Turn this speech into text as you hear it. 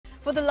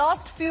For the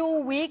last few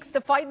weeks,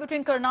 the fight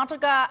between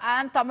Karnataka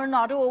and Tamil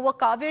Nadu over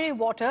Cauvery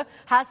water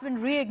has been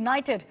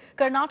reignited.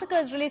 Karnataka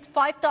has released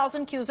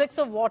 5,000 cusecs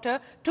of water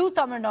to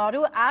Tamil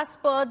Nadu as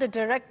per the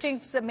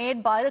directives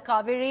made by the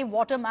Cauvery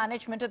Water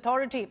Management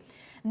Authority.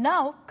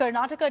 Now,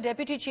 Karnataka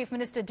Deputy Chief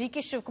Minister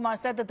Shivakumar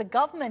said that the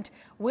government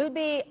will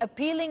be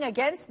appealing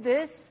against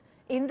this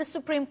in the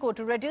Supreme Court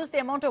to reduce the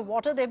amount of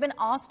water they've been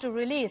asked to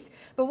release.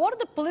 But what are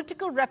the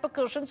political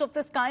repercussions of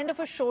this kind of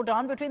a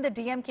showdown between the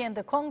DMK and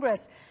the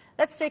Congress?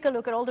 Let's take a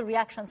look at all the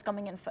reactions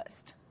coming in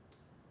first.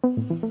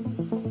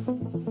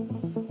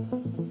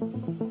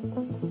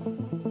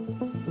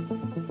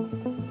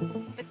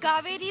 The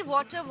Cauvery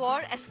water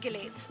war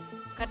escalates.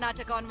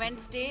 Karnataka on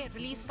Wednesday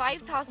released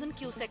 5,000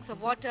 cusecs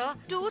of water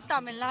to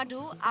Tamil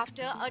Nadu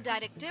after a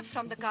directive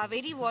from the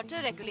Cauvery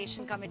Water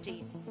Regulation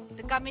Committee.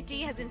 The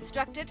committee has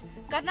instructed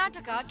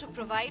Karnataka to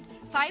provide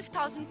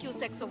 5,000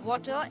 cusecs of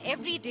water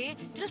every day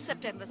till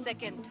September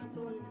 2nd.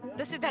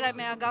 The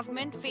Siddaramaiah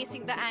government,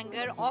 facing the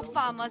anger of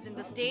farmers in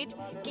the state,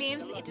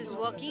 claims it is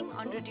working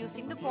on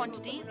reducing the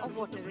quantity of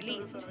water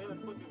released.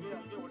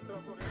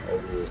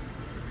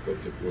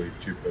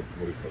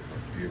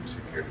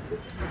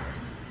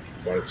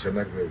 ಭಾಳ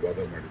ಚೆನ್ನಾಗಿ ವಾದ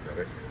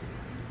ಮಾಡಿದ್ದಾರೆ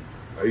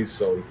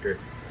 5,000ಕ್ಕೆ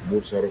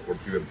 3,000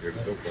 ಕೊಡ್ತೀವಿ ಅಂತ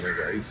ಹೇಳಿದ್ರು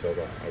ಕೊನೆಗೆ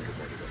 5,000 order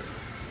ಮಾಡಿದ್ದಾರೆ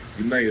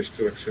ಇನ್ನು ಎಷ್ಟು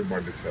ರಕ್ಷಣೆ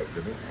ಮಾಡಲಿಕ್ಕೆ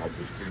ಸಾಧ್ಯನೋ ಆ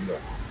ದೃಷ್ಟಿಯಿಂದ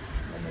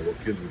ನಮ್ಮ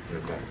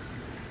ವಕೀಲರನ್ನೆಲ್ಲ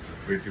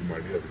ಭೇಟಿ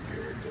ಮಾಡಿ ಅದಕ್ಕೆ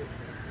ಒಂದು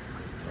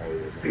ನಾವು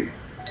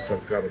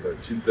ಸರ್ಕಾರದ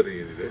ಚಿಂತನೆ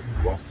ಏನಿದೆ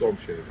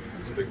ವಾಸ್ತವಾಂಶ ಏನಿದೆ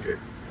ತಿಳಿಸಲಿಕ್ಕೆ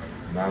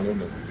ನಾನು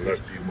ನನ್ನ ಎಲ್ಲ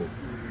ಟೀಮು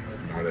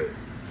ನಾಳೆ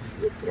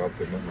ಇವತ್ತು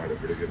ರಾತ್ರಿನ ನಾಳೆ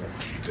ಬೆಳಗ್ಗೆನ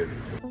ಇದ್ದೇನೆ.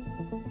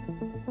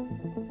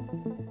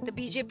 The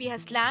BJP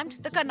has slammed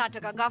the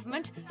Karnataka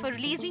government for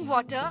releasing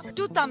water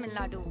to Tamil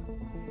Nadu.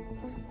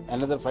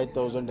 Another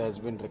 5,000 has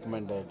been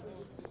recommended,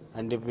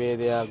 and if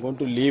they are going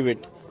to leave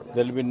it,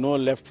 there will be no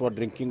left for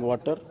drinking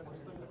water,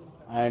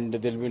 and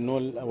there will be no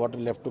water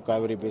left to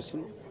Cauvery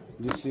Basin.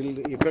 This will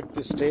affect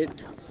the state,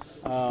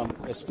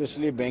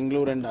 especially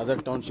Bangalore and other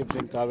townships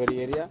in Cauvery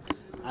area,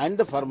 and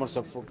the farmers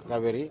of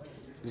Cauvery.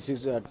 This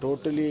is a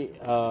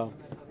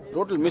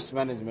total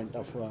mismanagement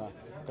of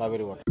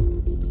Cauvery water.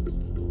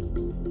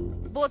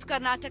 Both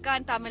Karnataka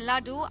and Tamil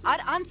Nadu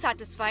are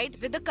unsatisfied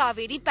with the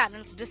Cauvery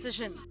panel's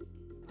decision.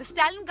 The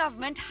Stalin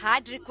government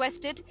had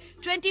requested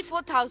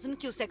 24,000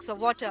 cusecs of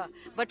water,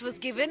 but was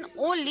given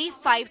only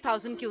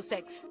 5,000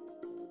 cusecs.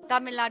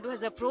 Tamil Nadu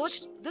has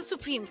approached the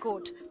Supreme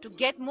Court to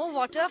get more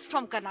water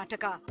from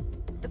Karnataka.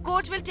 The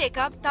court will take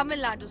up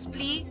Tamil Nadu's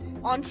plea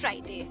on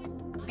Friday.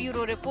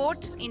 Bureau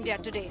Report, India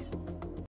Today.